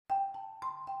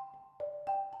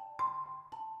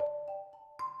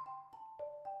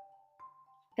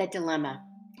The dilemma.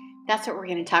 That's what we're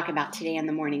going to talk about today on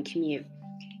the morning commute.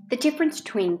 The difference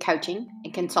between coaching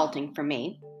and consulting for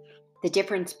me, the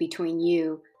difference between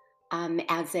you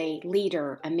as a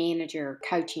leader, a manager,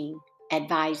 coaching,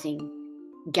 advising,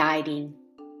 guiding,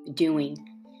 doing,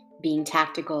 being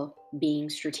tactical, being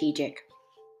strategic.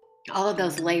 All of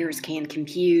those layers can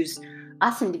confuse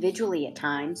us individually at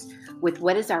times with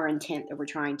what is our intent that we're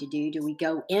trying to do. Do we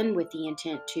go in with the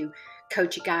intent to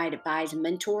coach, guide, advise, and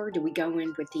mentor? Do we go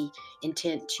in with the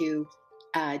intent to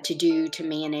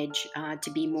manage,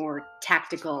 to be more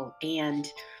tactical and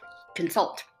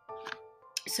consult?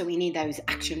 So we need those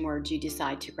action words you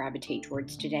decide to gravitate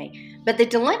towards today. But the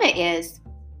dilemma is,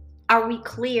 are we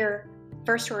clear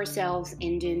first to ourselves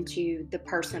and then to the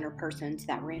person or persons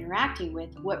that we're interacting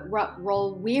with, what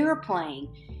role we're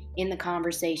playing in the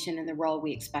conversation and the role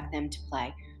we expect them to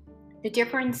play? The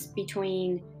difference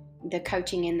between the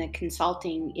coaching and the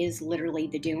consulting is literally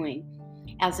the doing.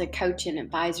 As a coach and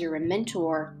advisor and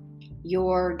mentor,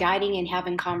 you're guiding and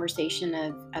having conversation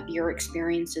of your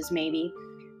experiences, maybe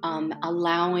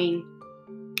allowing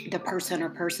the person or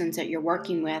persons that you're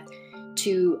working with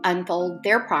to unfold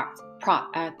their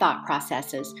thought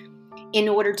processes in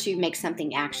order to make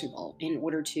something actionable, in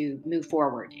order to move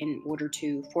forward, in order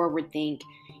to forward think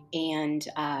and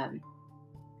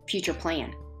future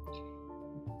plan.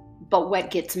 But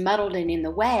what gets muddled and in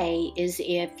the way is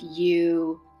if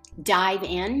you dive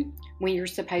in when you're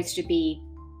supposed to be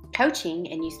coaching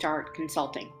and you start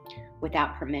consulting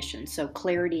without permission. So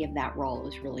clarity of that role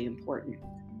is really important.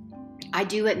 I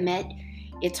do admit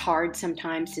it's hard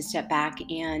sometimes to step back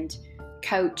and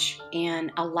coach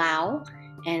and allow,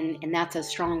 and that's a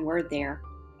strong word there,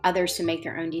 others to make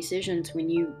their own decisions when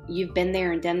you've been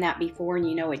there and done that before and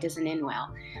you know it doesn't end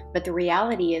well. But the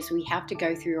reality is we have to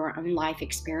go through our own life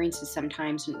experiences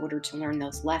sometimes in order to learn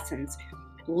those lessons.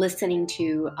 Listening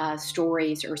to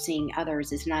stories or seeing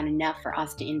others is not enough for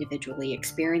us to individually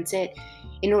experience it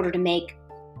in order to make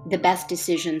the best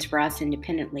decisions for us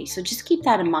independently. So just keep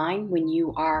that in mind when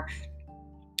you are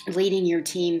leading your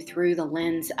team through the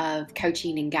lens of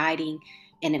coaching and guiding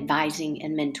and advising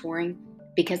and mentoring,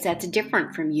 because that's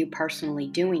different from you personally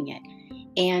doing it.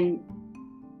 And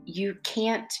you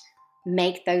can't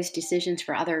make those decisions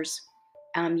for others.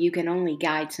 You can only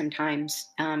guide sometimes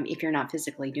if you're not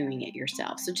physically doing it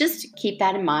yourself. So just keep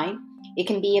that in mind. It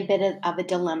can be a bit of a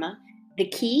dilemma. The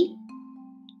key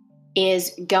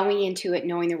is going into it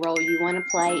knowing the role you want to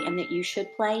play and that you should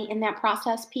play in that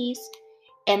process piece.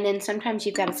 And then sometimes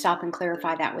you've got to stop and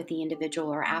clarify that with the individual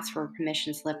or ask for a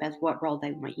permission slip as what role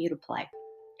they want you to play.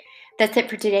 That's it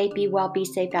for today. Be well, be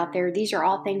safe out there. These are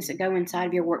all things that go inside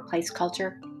of your workplace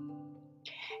culture,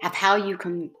 of how you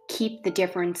can keep the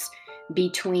difference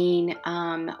between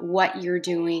what you're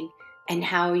doing and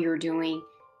how you're doing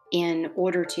in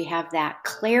order to have that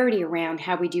clarity around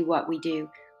how we do what we do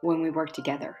when we work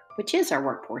together, which is our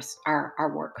workforce,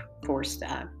 our workforce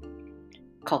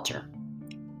culture.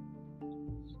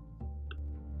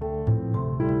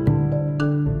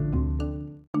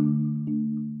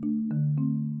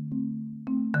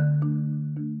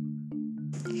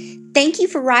 Thank you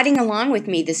for riding along with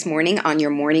me this morning on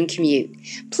your morning commute.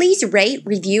 Please rate,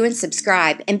 review, and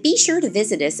subscribe, and be sure to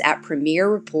visit us at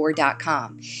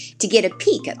premierrapport.com to get a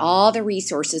peek at all the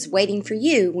resources waiting for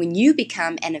you when you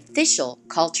become an official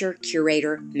Culture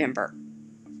Curator member.